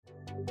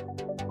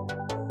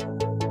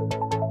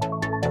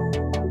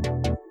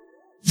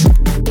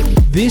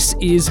This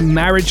is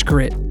Marriage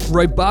Grit,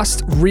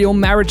 robust, real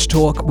marriage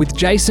talk with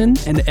Jason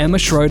and Emma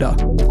Schroeder.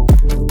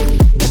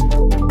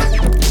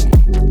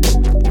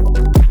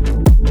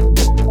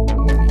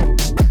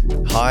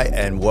 Hi,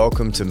 and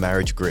welcome to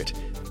Marriage Grit.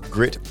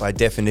 Grit, by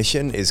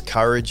definition, is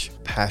courage,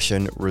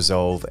 passion,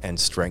 resolve, and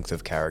strength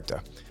of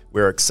character.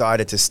 We're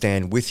excited to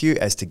stand with you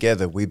as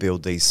together we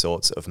build these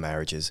sorts of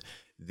marriages.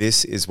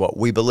 This is what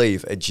we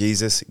believe a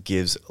Jesus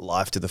gives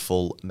life to the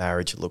full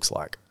marriage looks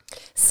like.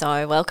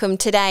 So welcome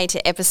today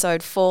to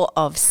episode 4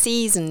 of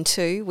season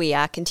 2. We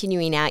are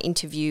continuing our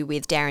interview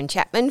with Darren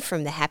Chapman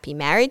from The Happy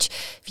Marriage.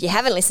 If you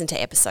haven't listened to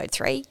episode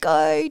 3,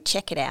 go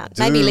check it out.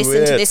 Maybe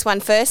listen to this one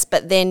first,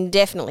 but then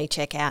definitely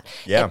check out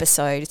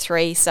episode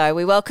 3. So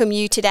we welcome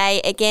you today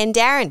again,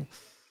 Darren.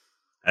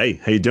 Hey,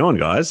 how you doing,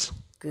 guys?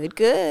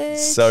 Good.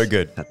 So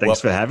good.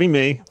 Thanks for having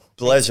me.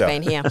 Pleasure.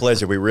 Thanks for being here.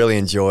 Pleasure. We really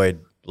enjoyed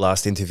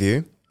last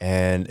interview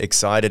and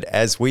excited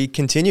as we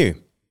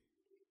continue.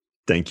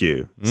 Thank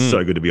you.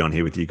 So good to be on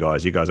here with you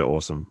guys. You guys are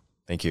awesome.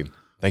 Thank you.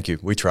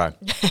 We try.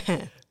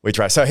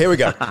 So here we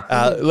go.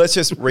 Let's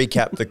just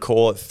recap the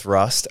core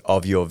thrust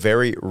of your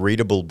very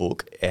readable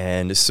book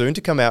and soon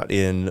to come out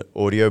in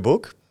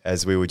audiobook,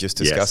 as we were just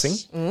discussing.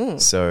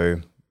 Yes.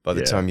 So by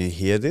the time you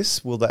hear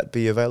this, will that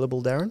be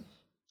available, Darren?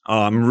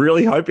 I'm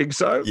really hoping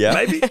so. Yeah.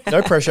 Maybe.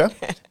 No pressure.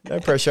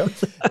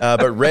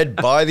 But read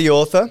by the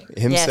author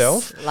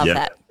himself. Yes, love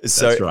that.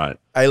 So, that's right.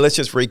 Hey, let's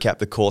just recap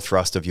the core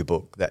thrust of your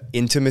book, that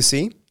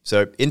intimacy.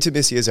 So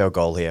intimacy is our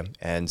goal here.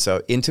 And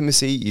so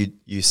intimacy,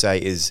 you say,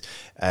 it's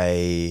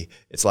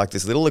like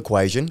this little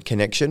equation: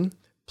 connection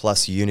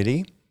plus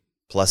unity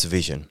plus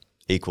vision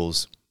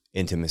equals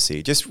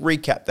intimacy. Just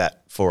recap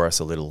that for us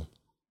a little.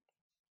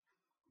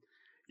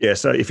 Yeah,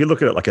 so if you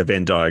look at it like a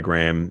Venn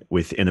diagram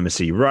with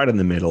intimacy right in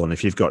the middle, and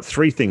if you've got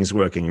 3 things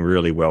working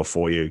really well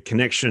for you: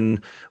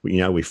 connection,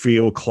 we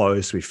feel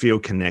close, we feel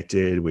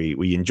connected,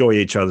 we enjoy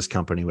each other's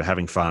company, we're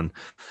having fun.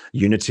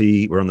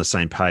 Unity, we're on the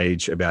same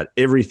page about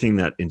everything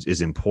that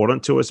is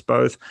important to us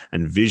both.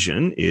 And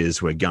vision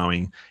is we're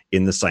going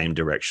in the same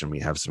direction. We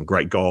have some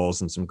great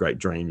goals and some great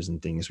dreams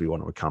and things we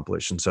want to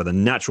accomplish. And so the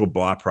natural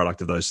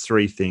byproduct of those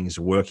 3 things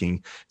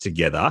working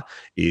together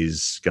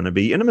is going to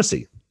be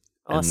intimacy.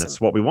 Awesome. And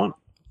that's what we want.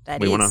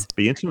 We want to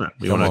be intimate.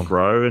 We want to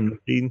grow and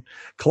be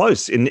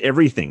close in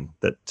everything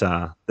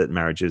that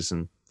marriage is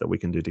and that we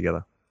can do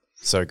together.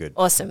 So good.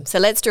 Awesome. So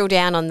let's drill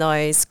down on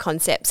those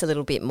concepts a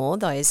little bit more,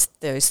 those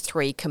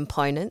 3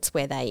 components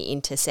where they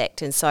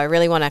intersect. And so I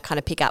really want to kind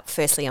of pick up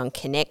firstly on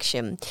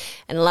connection,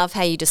 and I love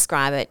how you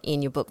describe it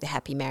in your book, The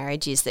Happy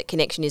Marriage, is that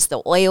connection is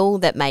the oil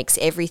that makes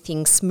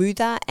everything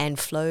smoother and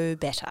flow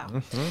better.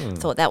 Mm-hmm. I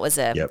thought that was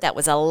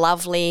a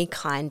lovely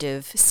kind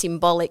of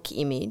symbolic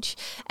image.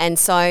 And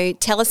so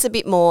tell us a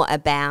bit more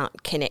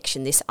about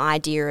connection, this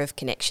idea of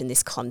connection,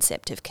 this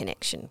concept of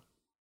connection.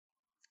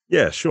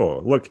 Yeah,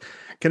 sure. Look,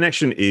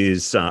 connection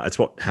is it's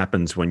what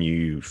happens when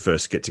you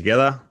first get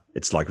together.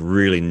 It's like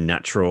really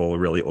natural,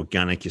 really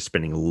organic. You're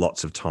spending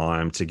lots of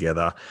time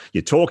together.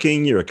 You're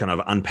talking, you're kind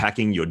of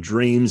unpacking your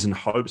dreams and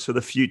hopes for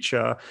the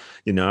future.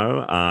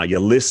 You're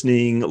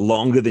listening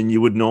longer than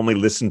you would normally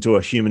listen to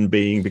a human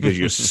being because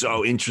you're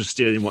so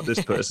interested in what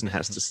this person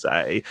has to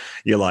say.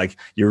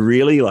 You're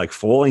really like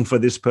falling for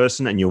this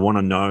person, and you want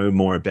to know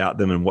more about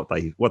them and what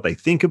they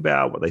think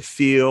about, what they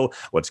feel,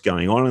 what's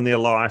going on in their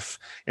life.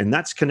 And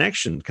that's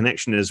connection.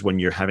 Connection is when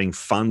you're having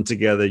fun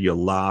together, you're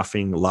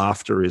laughing.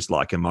 Laughter is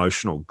like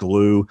emotional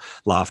glue.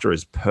 Laughter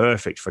is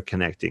perfect for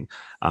connecting.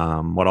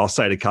 What I'll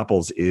say to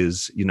couples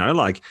is,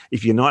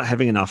 if you're not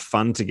having enough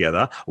fun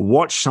together,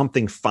 watch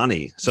something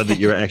funny so that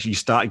you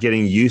start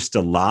getting used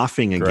to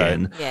laughing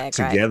again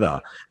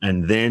together.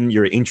 And then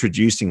you're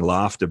introducing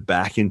laughter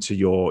back into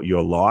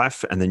your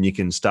life. And then you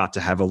can start to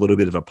have a little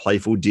bit of a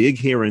playful dig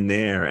here and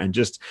there and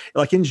just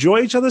enjoy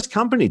each other's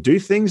company. Do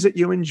things that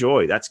you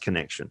enjoy. That's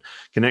connection.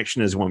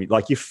 Connection is when you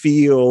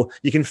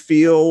can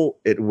feel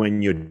it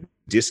when you're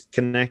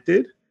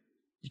disconnected.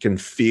 You can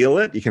feel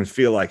it. You can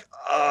feel like,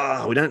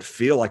 we don't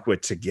feel like we're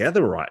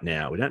together right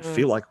now. We don't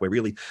feel like we're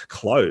really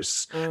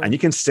close. And you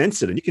can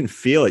sense it and you can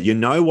feel it. You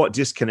know what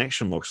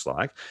disconnection looks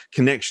like.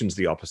 Connection's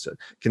the opposite.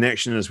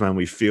 Connection is when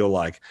we feel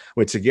like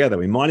we're together.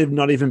 We might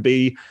not even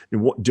be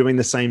doing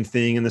the same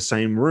thing in the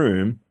same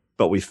room,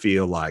 but we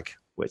feel like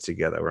we're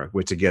together.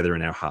 We're together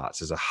in our hearts.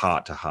 There's a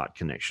heart-to-heart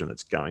connection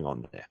that's going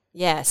on there.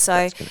 Yeah,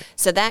 so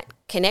that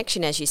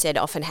connection, as you said,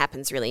 often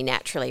happens really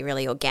naturally,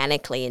 really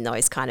organically in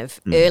those kind of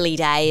early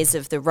days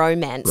of the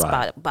romance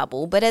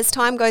bubble. But as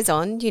time goes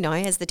on,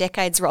 as the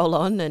decades roll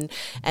on and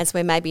as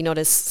we're maybe not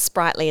as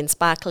sprightly and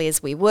sparkly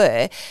as we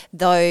were,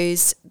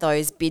 those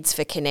bids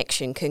for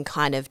connection can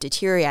kind of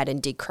deteriorate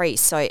and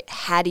decrease. So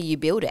how do you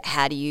build it?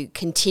 How do you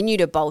continue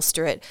to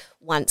bolster it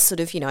once sort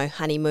of,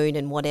 honeymoon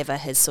and whatever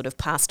has sort of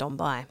passed on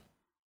by?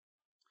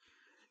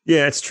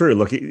 Yeah, it's true.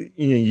 Look,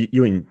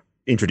 you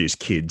introduce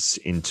kids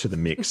into the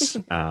mix,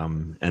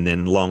 and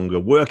then longer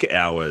work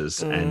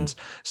hours and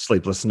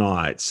sleepless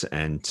nights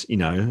and,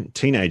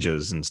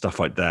 teenagers and stuff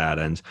like that.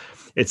 And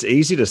it's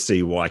easy to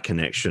see why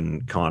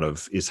connection kind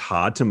of is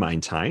hard to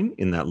maintain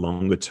in that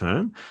longer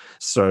term.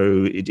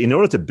 So in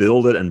order to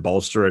build it and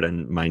bolster it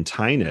and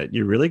maintain it,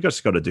 you really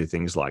just got to do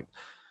things like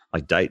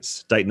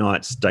dates, date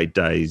nights, date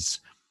days,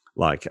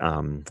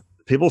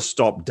 people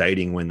stop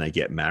dating when they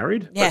get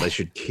married, but they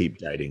should keep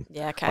dating.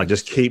 Yeah, okay. Like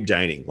just keep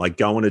dating. Like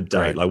go on a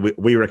date. Right. Like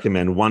we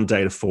recommend 1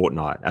 date a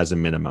fortnight as a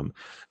minimum.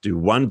 Do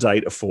 1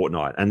 date a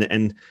fortnight.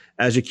 And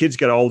as your kids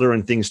get older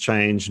and things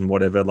change and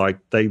whatever,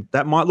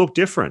 that might look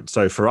different.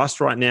 So for us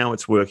right now,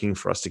 it's working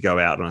for us to go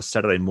out on a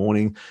Saturday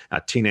morning. Our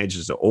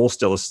teenagers are all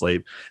still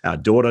asleep. Our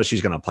daughter,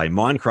 she's going to play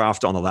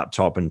Minecraft on the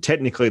laptop, and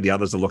technically the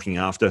others are looking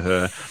after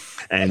her.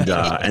 And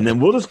then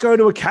we'll just go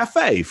to a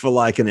cafe for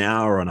like an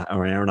hour or an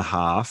hour and a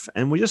half,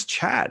 and we just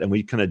chat and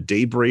we kind of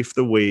debrief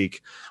the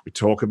week. We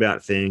talk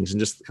about things and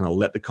just kind of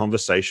let the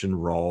conversation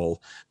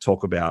roll,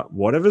 talk about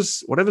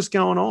whatever's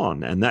going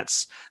on. And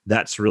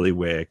that's really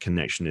where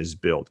connection is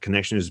built.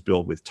 Connection is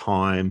built with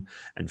time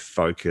and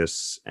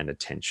focus and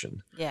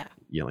attention. Yeah.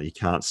 You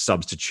can't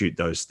substitute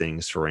those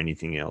things for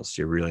anything else.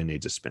 You really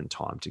need to spend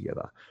time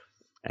together.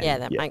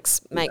 And that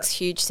makes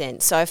huge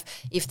sense. So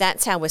if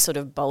that's how we're sort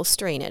of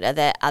bolstering it,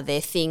 are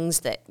there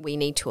things that we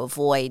need to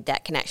avoid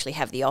that can actually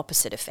have the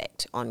opposite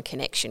effect on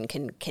connection,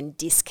 can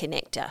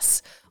disconnect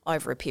us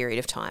over a period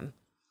of time?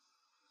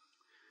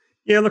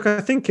 Yeah, look, I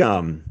think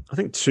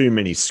too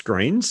many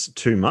screens,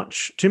 too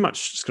much kind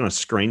of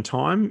screen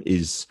time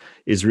is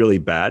really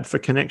bad for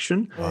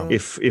connection. Wow.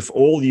 If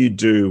all you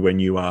do when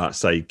you are,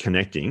 say,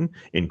 connecting,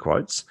 in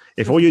quotes,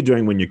 if all you're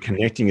doing when you're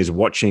connecting is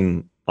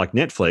watching like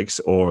Netflix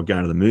or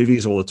going to the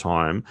movies all the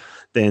time,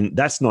 then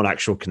that's not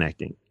actual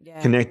connecting.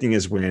 Yeah. Connecting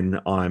is when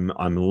I'm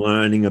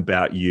learning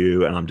about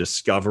you and I'm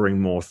discovering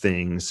more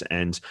things,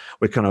 and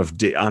we're kind of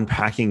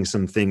unpacking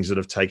some things that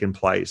have taken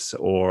place,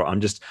 or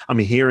I'm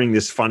hearing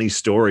this funny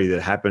story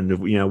that happened,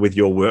 with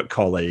your work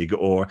colleague,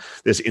 or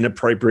this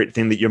inappropriate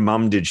thing that your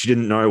mum did. She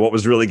didn't know what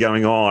was really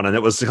going on, and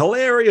it was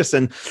hilarious.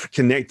 And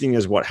connecting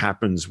is what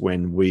happens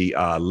when we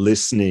are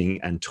listening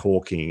and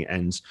talking,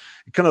 and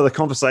kind of the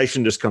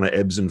conversation just kind of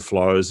ebbs and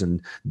flows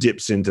and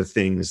dips into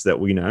things that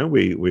we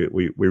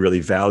really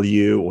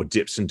value, or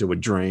dips into a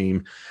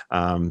dream,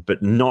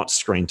 but not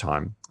screen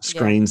time.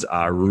 Screens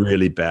are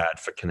really bad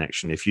for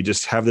connection. If you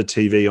just have the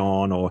TV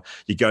on, or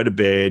you go to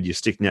bed, you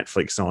stick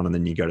Netflix on, and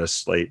then you go to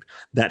sleep,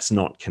 that's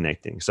not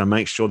connecting. So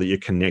make sure that you're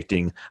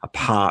connecting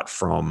apart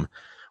from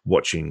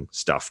watching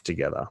stuff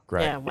together.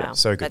 Great. Yeah, wow.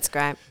 So good. That's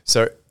great.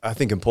 So I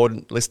think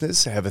important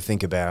listeners have a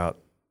think about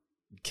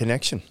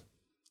connection.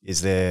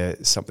 Is there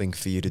something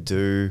for you to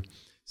do,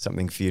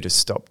 something for you to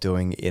stop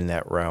doing in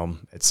that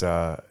realm? It's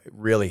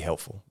really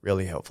helpful,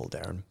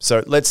 Darren.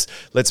 So let's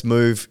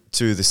move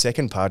to the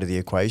second part of the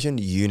equation,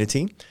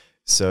 unity.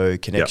 So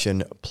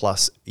connection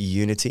plus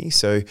unity.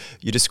 So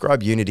you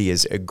describe unity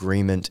as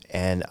agreement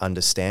and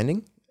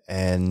understanding,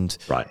 and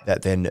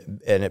that then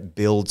it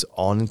builds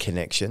on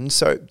connection.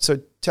 So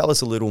tell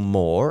us a little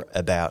more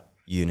about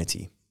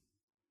unity.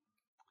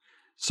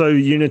 So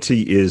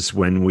unity is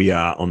when we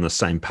are on the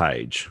same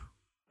page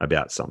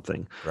about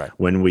something,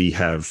 when we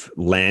have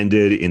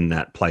landed in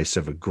that place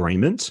of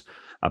agreement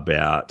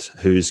about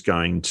who's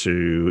going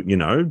to,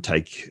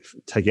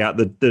 take out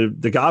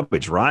the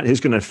garbage, right? Who's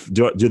going to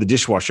do the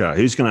dishwasher?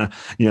 Who's going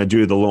to,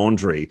 do the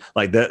laundry?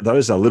 Like that,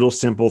 those are little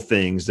simple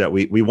things that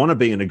we want to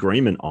be in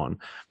agreement on,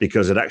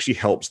 because it actually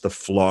helps the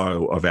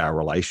flow of our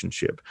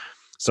relationship.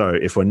 So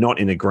if we're not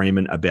in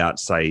agreement about,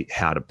 say,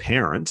 how to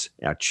parent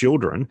our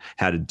children,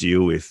 how to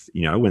deal with,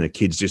 when the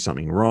kids do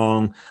something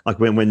wrong, like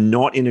when we're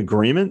not in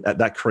agreement,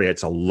 that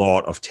creates a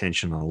lot of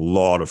tension, a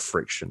lot of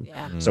friction.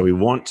 Yeah. So we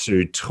want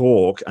to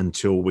talk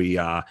until we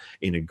are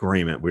in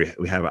agreement.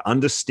 We have an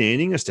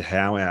understanding as to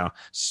how our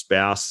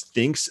spouse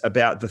thinks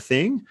about the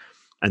thing.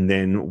 And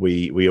then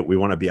we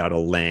want to be able to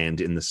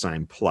land in the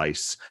same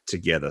place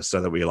together,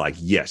 so that we're like,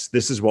 yes,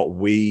 this is what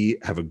we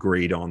have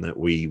agreed on that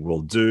we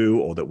will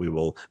do, or that we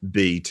will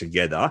be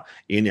together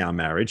in our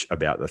marriage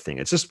about the thing.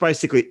 It's just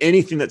basically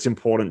anything that's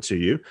important to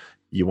you.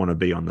 You want to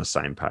be on the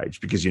same page,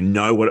 because you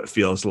know what it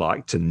feels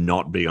like to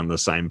not be on the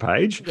same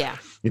page. Yeah.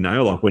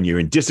 Like when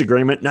you're in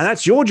disagreement, no,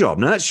 that's your job.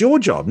 No, that's your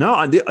job.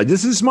 No,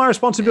 this is my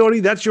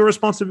responsibility. That's your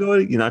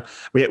responsibility.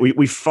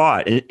 We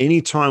fight. And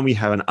anytime we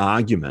have an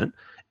argument,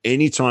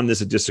 anytime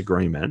there's a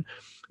disagreement,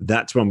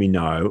 that's when we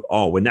know,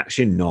 we're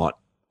actually not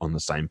on the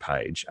same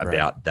page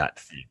about that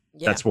thing.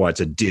 Yeah. That's why it's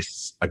a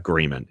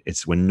disagreement.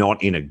 We're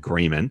not in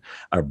agreement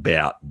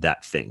about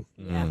that thing.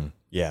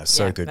 Yeah,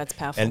 so good. That's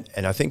powerful.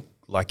 And I think,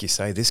 like you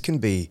say, this can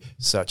be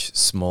such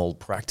small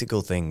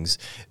practical things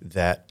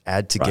that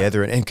add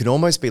together and can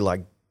almost be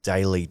like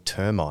daily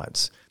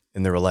termites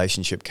in the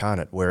relationship, can't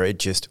it? Where it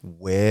just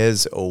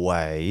wears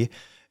away.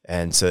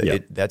 And so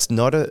that's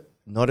not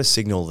a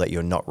signal that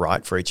you're not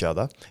right for each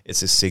other.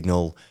 It's a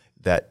signal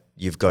that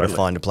you've got to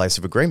find a place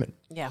of agreement.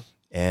 Yeah.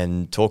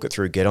 And talk it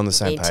through, get on the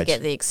same page. Need to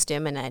get the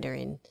exterminator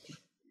in.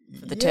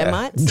 For the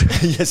termites?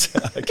 Yes.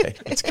 Okay,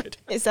 that's good.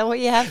 Is that what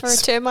you have for a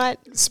termite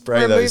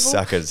Spray removal? those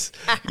suckers.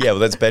 Yeah, well,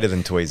 that's better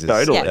than tweezers.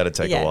 Totally. Yeah, That'll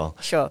take a while.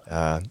 Sure.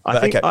 I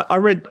think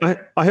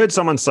I heard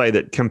someone say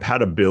that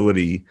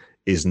compatibility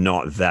is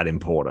not that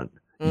important.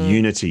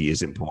 Unity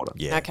is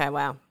important. Yeah. Okay,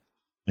 wow.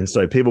 And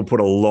so people put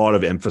a lot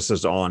of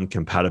emphasis on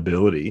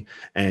compatibility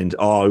and,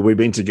 we've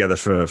been together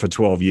for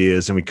 12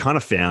 years and we kind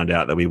of found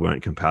out that we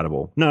weren't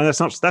compatible. No,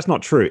 that's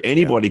not true.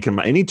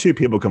 Any two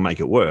people can make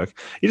it work.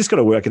 You just got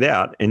to work it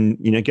out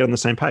and, get on the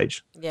same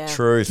page. Yeah.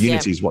 Truth.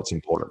 Unity is what's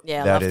important.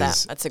 Yeah, I love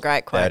that. That's a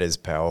great quote. That is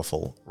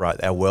powerful.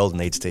 Right. Our world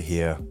needs to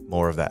hear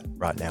more of that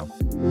right now.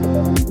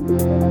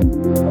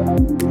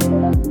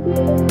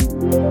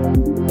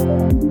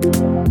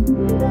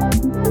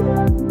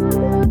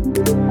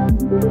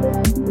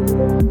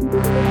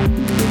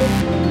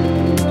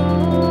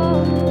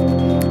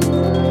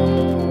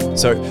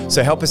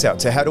 So help us out.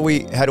 So how do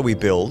we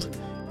build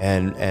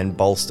and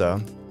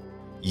bolster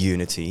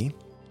unity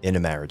in a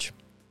marriage?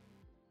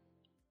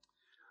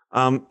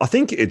 I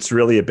think it's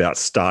really about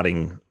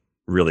starting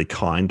really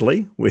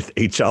kindly with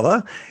each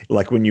other.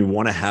 Like when you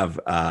want to have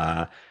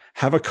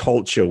a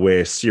culture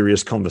where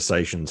serious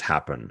conversations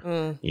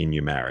happen in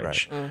your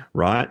marriage,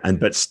 right?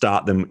 But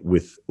start them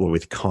with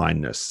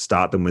kindness,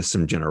 start them with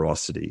some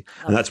generosity.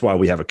 And that's why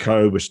we have a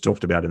code, which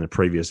talked about in the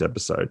previous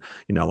episode,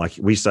 like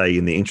we say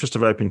in the interest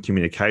of open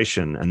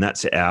communication, and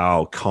that's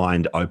our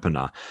kind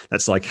opener.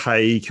 That's like,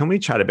 hey, can we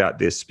chat about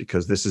this?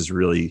 Because this is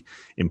really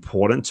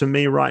important to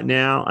me right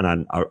now.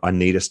 And I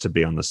need us to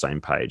be on the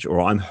same page, or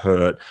I'm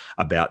hurt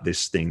about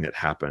this thing that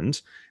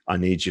happened. I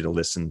need you to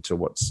listen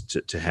to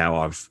to how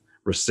I've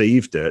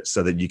received it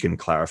so that you can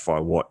clarify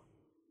what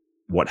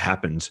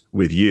happened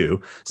with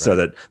you, so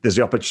that there's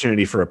the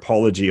opportunity for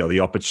apology or the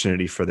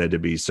opportunity for there to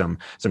be some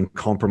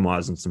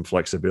compromise and some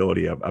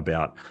flexibility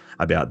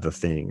about the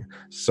thing.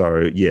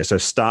 So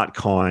start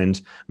kind,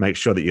 make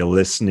sure that you're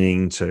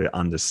listening to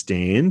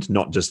understand,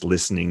 not just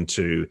listening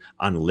to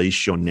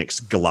unleash your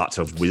next glut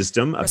of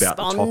wisdom about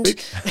the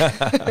topic.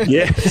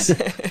 Yes,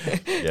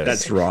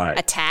 that's right.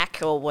 Attack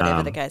or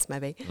whatever the case may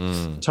be.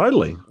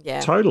 Totally. Yeah.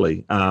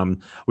 Totally.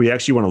 We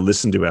actually want to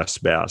listen to our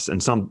spouse.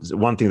 And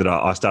one thing that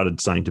I started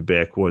saying to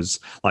Beck was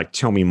like,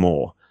 tell me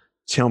more.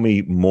 Tell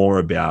me more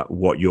about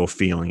what you're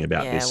feeling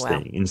about this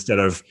thing. Instead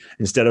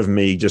of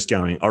me just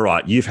going, all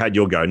right, you've had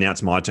your go, now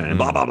it's my turn, and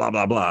blah, blah, blah,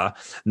 blah, blah.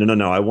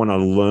 No. I want to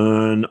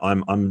learn.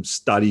 I'm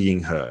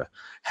studying her.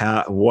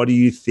 What do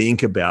you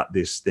think about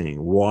this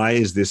thing? Why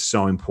is this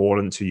so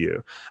important to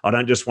you? I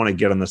don't just want to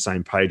get on the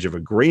same page of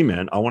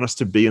agreement. I want us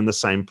to be in the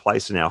same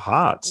place in our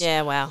hearts.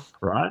 Yeah, wow.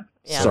 Right?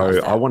 Yeah, so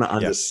I want to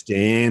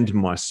understand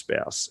my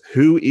spouse.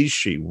 Who is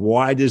she?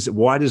 Why does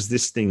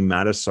this thing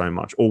matter so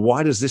much? Or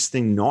why does this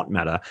thing not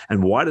matter?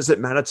 And why does it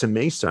matter to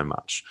me so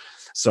much?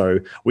 So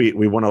we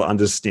want to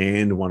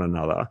understand one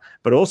another,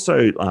 but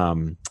also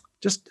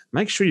just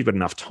make sure you've got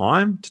enough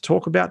time to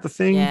talk about the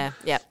thing. Yeah,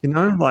 yeah.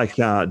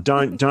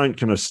 Don't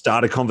kind of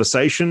start a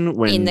conversation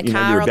when in the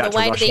car you're on about the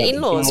way to the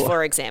in-laws, door.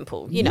 for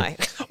example,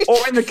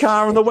 or in the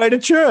car on the way to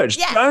church.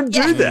 Yeah, Don't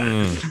do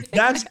that.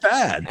 That's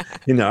bad,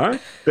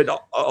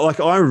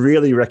 But I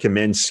really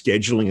recommend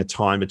scheduling a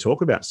time to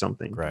talk about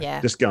something. Right.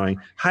 Yeah. Just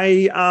going,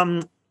 hey,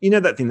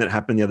 that thing that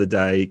happened the other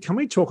day, can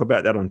we talk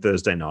about that on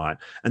Thursday night?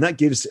 And that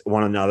gives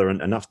one another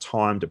enough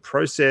time to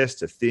process,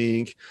 to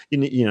think.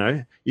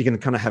 You can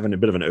kind of have a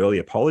bit of an early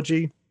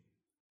apology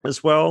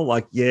as well.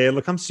 Like,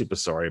 look, I'm super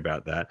sorry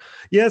about that.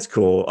 Yeah, it's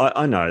cool.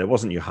 I know it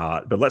wasn't your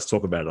heart, but let's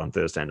talk about it on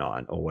Thursday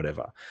night or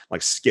whatever. Like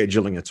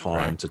scheduling a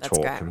time to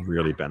talk can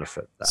really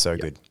benefit that. So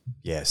good.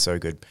 Yeah, so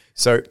good.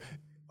 So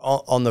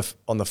on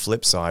the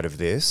flip side of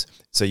this,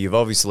 so you've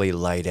obviously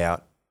laid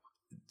out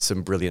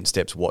some brilliant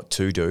steps what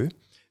to do.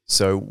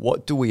 So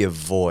what do we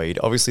avoid?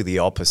 Obviously the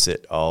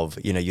opposite of,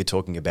 you're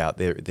talking about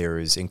there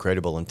is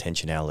incredible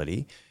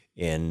intentionality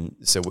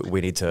so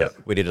we need to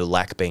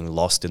lack being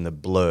lost in the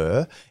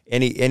blur.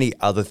 Any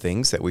other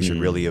things that we should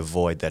really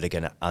avoid that are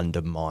going to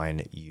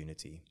undermine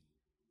unity?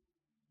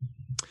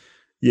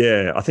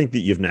 Yeah, I think that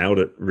you've nailed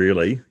it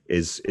really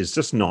is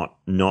just not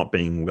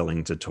being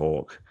willing to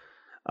talk.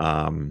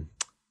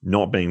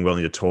 Not being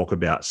willing to talk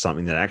about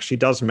something that actually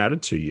does matter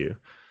to you,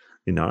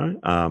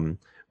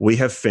 we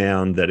have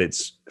found that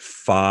it's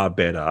far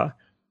better.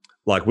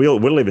 Like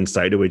we'll even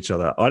say to each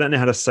other, I don't know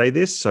how to say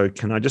this, so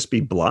can I just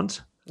be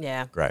blunt?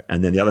 Yeah. Great.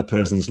 And then the other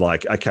person's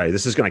like, okay,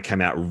 this is going to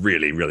come out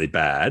really, really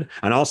bad.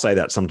 And I'll say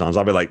that sometimes.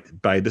 I'll be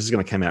like, babe, this is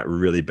going to come out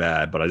really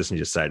bad, but I just need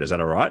to say it. Is that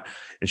all right?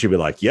 And she'll be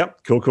like,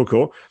 yep,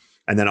 cool.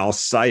 And then I'll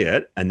say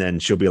it. And then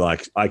she'll be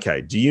like,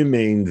 okay, do you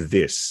mean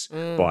this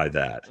by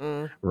that?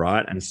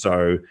 Right. And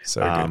so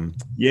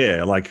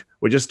like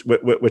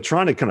we're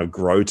trying to kind of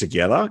grow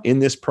together in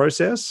this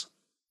process.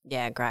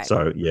 Yeah, great.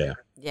 So yeah,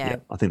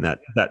 I think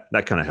that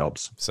kind of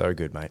helps. So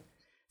good, mate.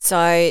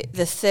 So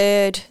the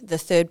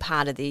third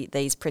part of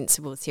these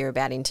principles here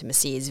about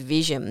intimacy is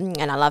vision,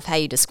 and I love how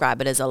you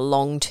describe it as a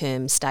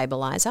long-term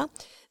stabilizer.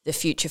 the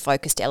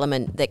future-focused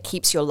element that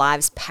keeps your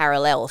lives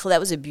parallel. So that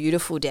was a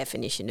beautiful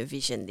definition of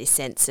vision, this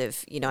sense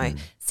of,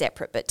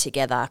 separate but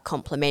together,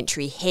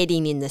 complementary,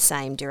 heading in the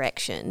same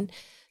direction.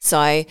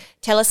 So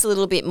tell us a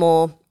little bit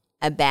more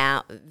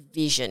about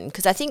vision,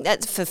 because I think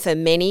that's for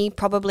many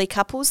probably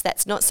couples,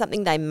 that's not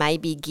something they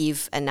maybe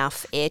give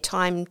enough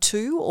airtime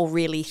to or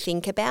really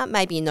think about.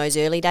 Maybe in those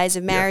early days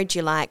of marriage,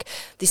 you're like,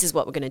 this is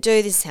what we're going to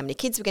do, this is how many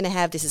kids we're going to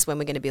have, this is when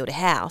we're going to build a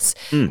house.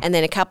 And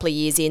then a couple of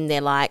years in,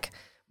 they're like,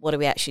 what are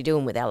we actually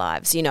doing with our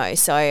lives?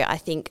 So I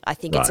think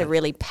it's a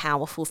really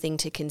powerful thing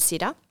to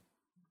consider.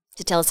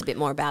 To tell us a bit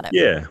more about it.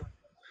 Yeah.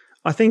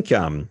 I think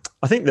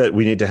that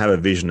we need to have a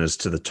vision as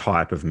to the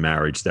type of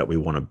marriage that we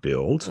want to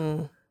build.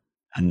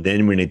 And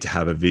then we need to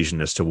have a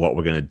vision as to what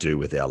we're going to do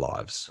with our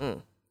lives.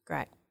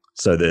 Great.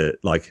 So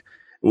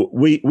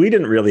we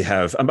didn't really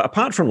have,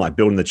 apart from like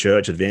building the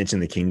church, advancing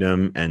the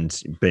kingdom,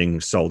 and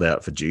being sold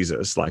out for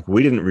Jesus, like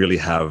we didn't really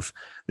have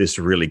this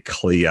really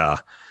clear,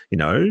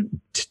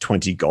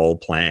 20 goal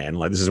plan.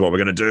 Like this is what we're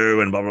going to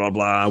do, and blah blah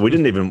blah. We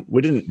didn't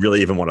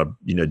really even want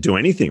to, do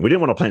anything. We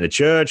didn't want to plant a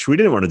church. We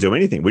didn't want to do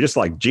anything. We just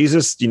like,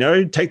 Jesus,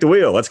 take the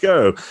wheel. Let's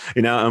go.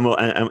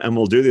 And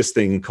we'll do this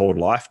thing called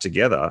life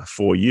together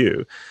for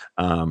you.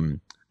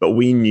 But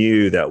we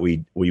knew that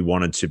we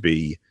wanted to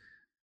be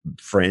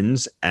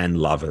friends and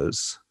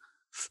lovers,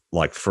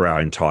 like for our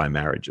entire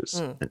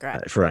marriages,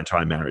 for our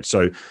entire marriage.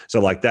 So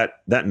like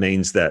that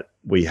means that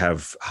we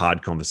have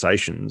hard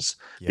conversations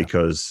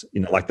because,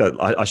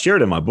 I share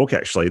it in my book,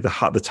 actually,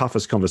 the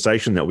toughest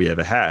conversation that we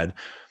ever had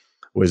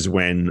was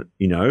when,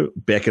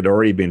 Beck had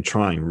already been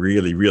trying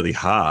really, really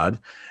hard,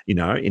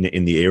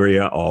 in the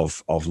area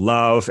of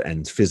love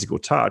and physical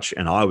touch.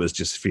 And I was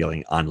just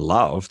feeling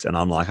unloved. And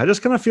I'm like, I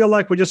just kind of feel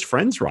like we're just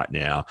friends right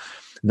now,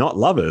 not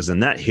lovers.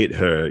 And that hit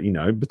her,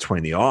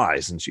 between the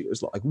eyes. And she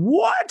was like,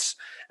 what?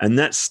 And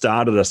that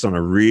started us on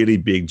a really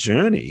big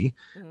journey.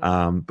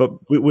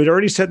 But we'd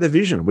already set the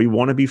vision. We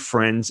want to be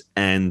friends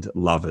and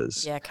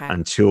lovers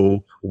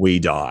until we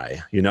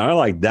die.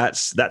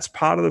 That's that's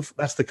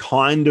the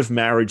kind of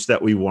marriage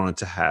that we wanted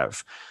to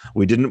have.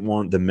 We didn't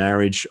want the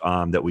marriage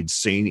that we'd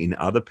seen in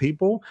other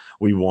people.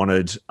 We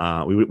wanted,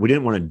 we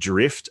didn't want to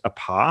drift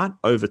apart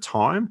over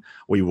time.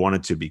 We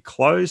wanted to be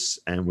close,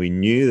 and we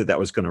knew that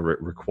was going to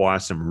require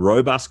some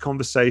robust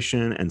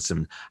conversation and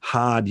some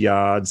hard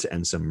yards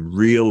and some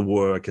real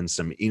work and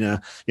some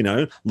inner,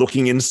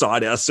 looking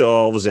inside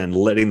ourselves and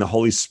letting the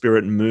Holy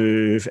Spirit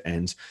move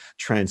and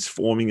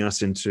transforming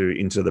us into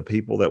the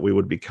people that we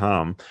would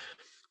become.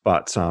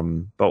 But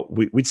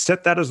we'd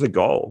set that as the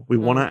goal. We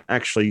want to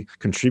actually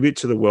contribute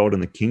to the world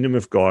and the kingdom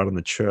of God and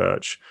the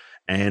church,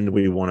 and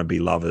we want to be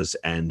lovers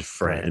and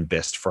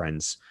best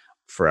friends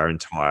for our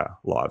entire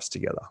lives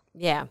together.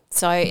 Yeah.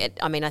 So, I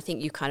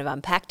think you kind of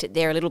unpacked it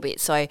there a little bit.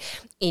 So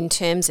in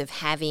terms of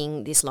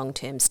having this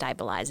long-term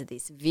stabilizer,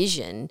 this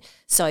vision,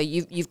 so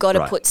you've got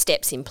to put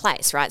steps in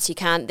place, right? So you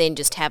can't then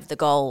just have the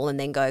goal and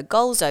then go,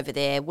 goals over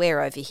there, we're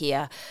over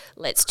here,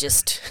 let's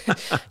just,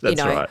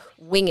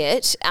 wing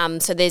it.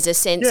 So there's a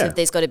sense of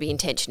there's got to be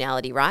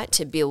intentionality, right,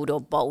 to build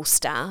or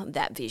bolster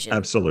that vision.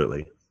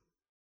 Absolutely.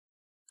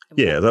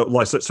 Yeah.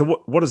 So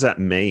what does that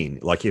mean?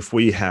 Like if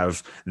we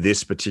have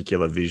this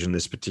particular vision,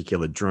 this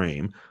particular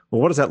dream, well,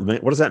 what does that mean?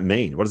 What does that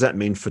mean? What does that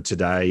mean for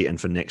today and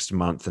for next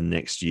month and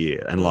next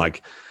year? And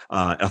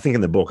I think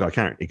in the book, I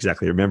can't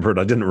exactly remember it.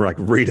 I didn't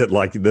read it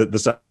like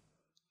this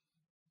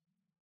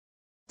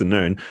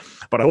afternoon,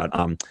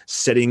 but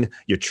setting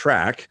your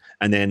track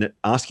and then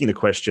asking the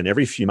question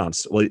every few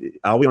months, well,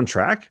 are we on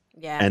track?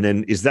 Yeah. And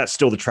then is that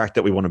still the track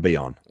that we want to be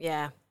on?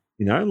 Yeah.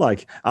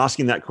 Like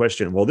asking that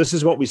question, well, this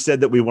is what we said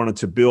that we wanted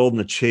to build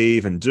and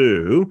achieve and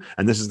do,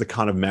 and this is the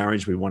kind of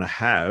marriage we want to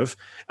have.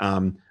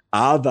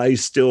 Are they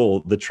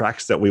still the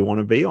tracks that we want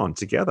to be on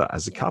together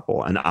as a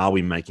couple? And are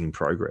we making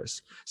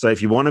progress? So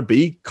if you want to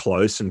be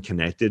close and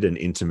connected and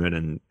intimate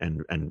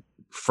and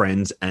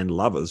friends and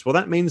lovers, well,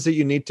 that means that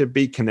you need to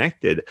be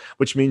connected,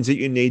 which means that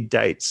you need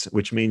dates,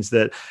 which means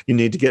that you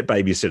need to get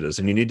babysitters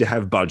and you need to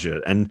have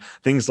budget and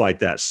things like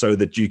that so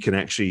that you can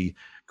actually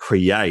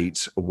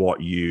create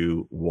what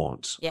you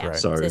want. Yeah. Right.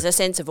 So there's a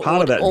sense of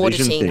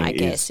auditing, I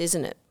guess,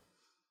 isn't it?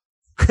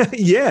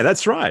 Yeah,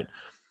 that's right.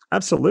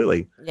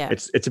 Absolutely. Yeah.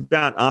 It's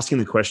about asking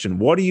the question,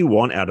 what do you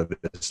want out of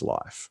this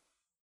life?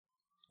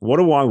 What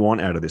do I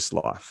want out of this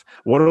life?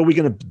 What are we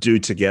going to do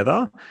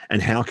together?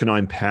 And how can I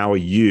empower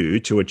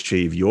you to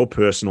achieve your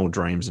personal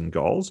dreams and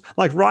goals?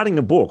 Like writing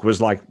a book was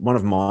like one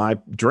of my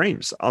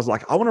dreams. I was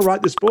like, I want to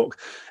write this book.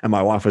 And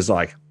my wife was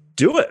like,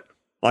 do it.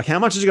 Like, how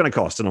much is it going to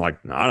cost? And I'm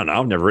like, no, I don't know.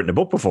 I've never written a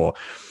book before.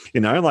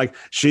 Like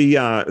she,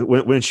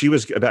 when she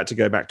was about to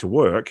go back to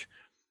work,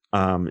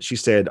 she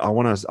said, I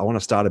want to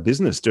start a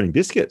business doing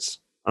biscuits.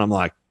 And I'm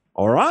like,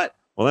 all right,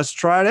 well, let's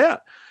try it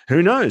out.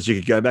 Who knows? You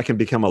could go back and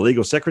become a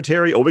legal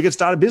secretary, or we could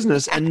start a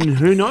business, and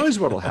who knows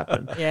what'll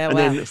happen.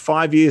 Then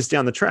 5 years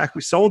down the track,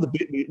 we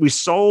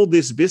sold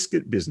this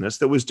biscuit business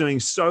that was doing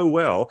so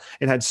well.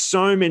 It had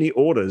so many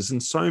orders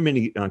and so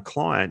many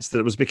clients that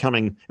it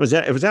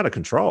was out of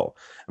control.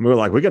 And we were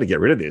like, we got to get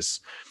rid of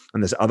this.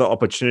 and this other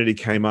opportunity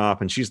came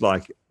up, and she's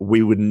like,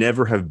 we would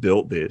never have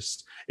built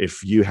this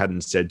if you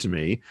hadn't said to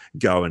me,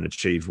 go and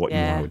achieve what you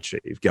want to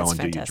achieve, go and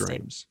do your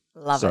dreams.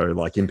 Love it.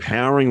 Like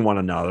empowering one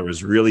another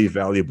is really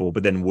valuable,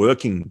 but then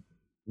working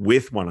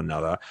with one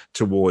another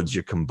towards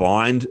your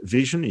combined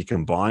vision, your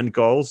combined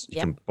goals,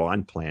 your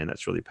combined plan,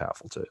 that's really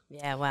powerful too.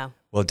 Yeah, wow.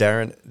 Well,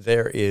 Darren,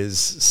 there is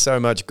so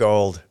much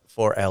gold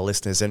for our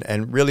listeners,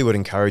 and really would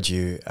encourage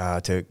you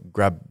to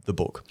grab the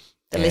book.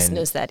 The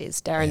listeners, that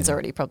is. Darren's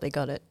already probably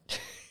got it.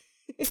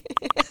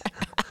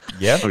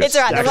 Yeah, it's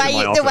all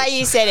right. The way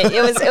you said it,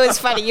 it was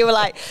funny. You were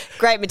like,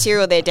 "Great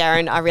material there,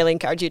 Darren. I really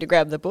encourage you to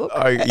grab the book."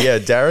 Oh yeah,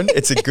 Darren,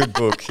 it's a good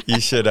book. You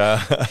should.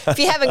 If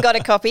you haven't got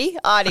a copy,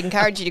 I'd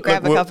encourage you to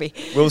grab a copy.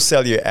 We'll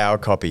sell you our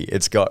copy.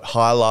 It's got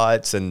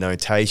highlights and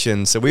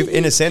notations. So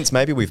in a sense,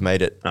 maybe we've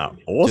made it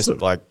awesome.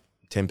 Just like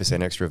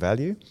 10% extra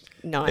value.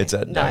 No,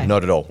 no,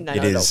 not at all. No,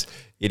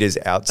 It is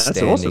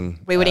outstanding.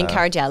 Awesome. We would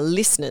encourage our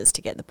listeners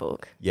to get the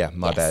book. Yeah,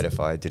 my bad if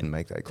I didn't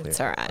make that clear. It's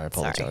all right. I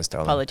apologize,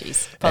 darling.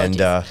 Apologies.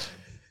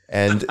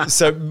 And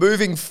so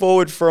moving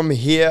forward from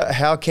here,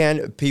 how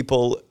can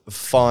people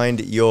find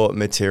your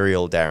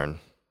material, Darren?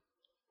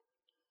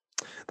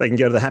 They can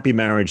go to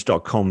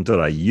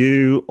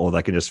thehappymarriage.com.au, or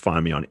they can just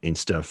find me on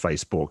Insta,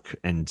 Facebook,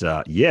 and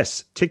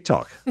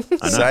TikTok.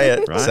 Say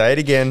it. Right? Say it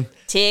again.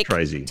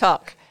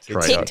 TikTok.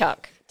 The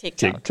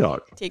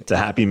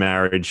Happy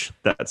Marriage.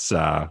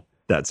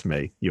 That's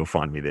me. You'll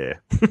find me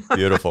there.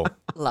 Beautiful.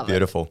 Love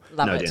Beautiful. it.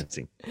 Love no it.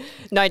 dancing.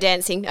 No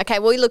dancing. Okay,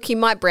 well, look, you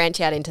might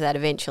branch out into that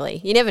eventually.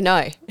 You never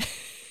know.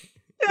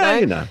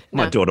 Yeah,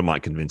 my daughter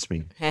might convince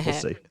me. We'll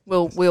see.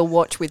 We'll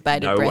watch with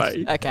bated breath.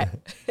 Way. Okay.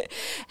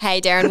 Hey,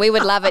 Darren, we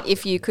would love it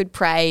if you could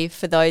pray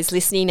for those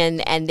listening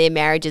and their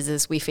marriages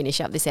as we finish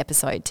up this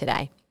episode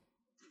today.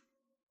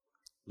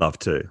 Love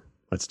to.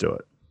 Let's do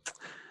it.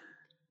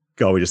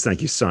 God, we just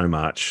thank you so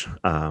much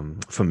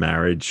for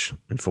marriage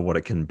and for what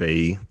it can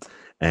be.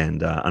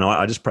 And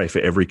I just pray for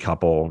every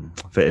couple,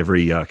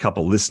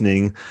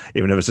 listening,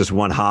 even if it's just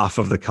one half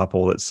of the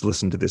couple that's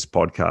listened to this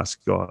podcast,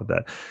 God,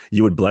 that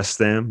you would bless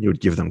them, you would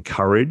give them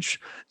courage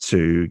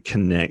to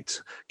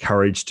connect,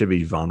 courage to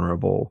be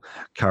vulnerable,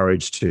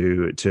 courage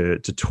to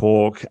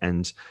talk,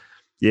 and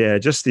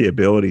just the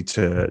ability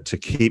to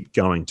keep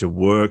going, to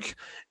work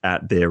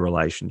at their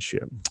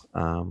relationship.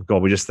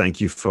 God, we just thank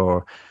you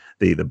for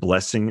the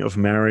blessing of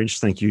marriage.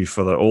 Thank you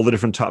for all the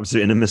different types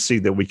of intimacy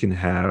that we can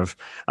have.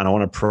 And I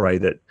want to pray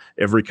that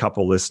every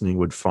couple listening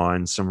would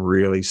find some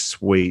really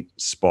sweet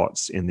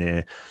spots in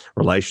their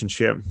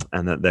relationship,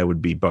 and that they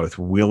would be both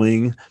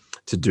willing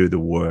to do the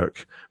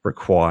work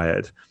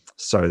required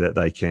so that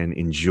they can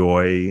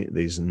enjoy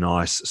these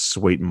nice,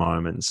 sweet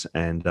moments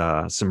and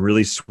some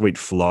really sweet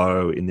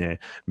flow in their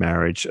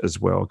marriage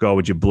as well. God,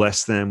 would you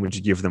bless them? Would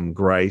you give them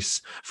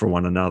grace for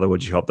one another?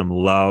 Would you help them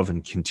love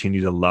and continue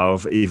to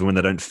love even when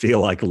they don't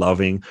feel like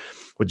loving?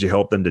 Would you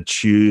help them to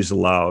choose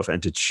love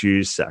and to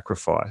choose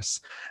sacrifice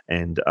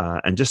and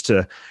just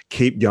to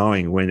keep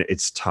going when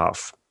it's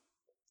tough,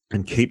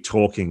 and keep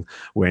talking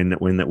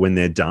when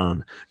they're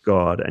done,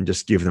 God, and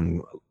just give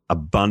them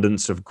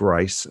abundance of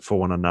grace for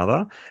one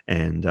another,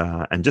 and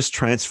just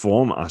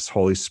transform us,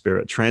 Holy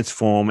Spirit.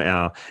 Transform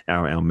our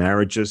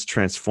marriages,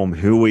 transform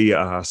who we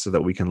are so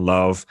that we can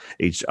love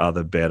each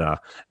other better,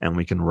 and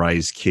we can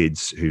raise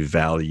kids who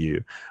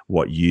value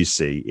what you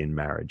see in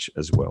marriage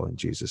as well. In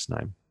Jesus'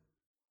 name.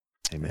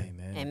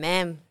 Amen.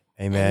 Amen.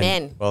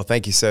 Amen. Well,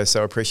 thank you, sir.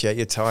 So appreciate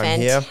your time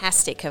here.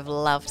 Fantastic. Have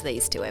loved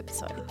these 2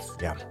 episodes.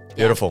 Yeah.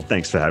 Beautiful.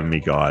 Thanks for having me,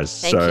 guys.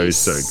 Thank you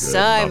so good. So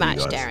Love much,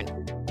 you guys. Darren.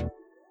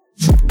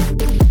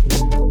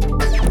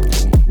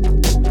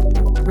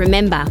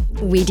 Remember,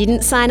 we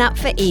didn't sign up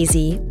for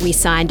easy, we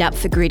signed up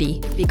for gritty,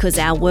 because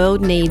our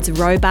world needs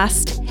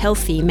robust,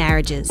 healthy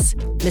marriages.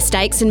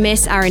 Mistakes and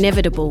mess are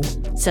inevitable,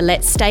 so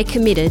let's stay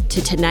committed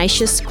to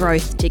tenacious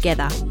growth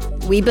together.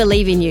 We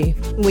believe in you.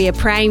 We are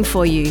praying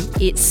for you.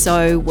 It's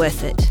so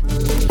worth it.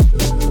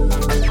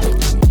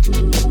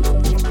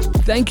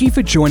 Thank you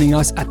for joining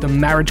us at the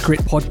Marriage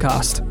Grit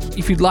podcast.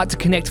 If you'd like to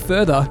connect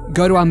further,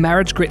 go to our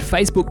Marriage Grit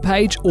Facebook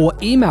page or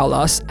email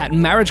us at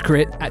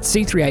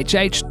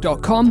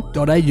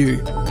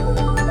marriagegrit@c3hh.com.au.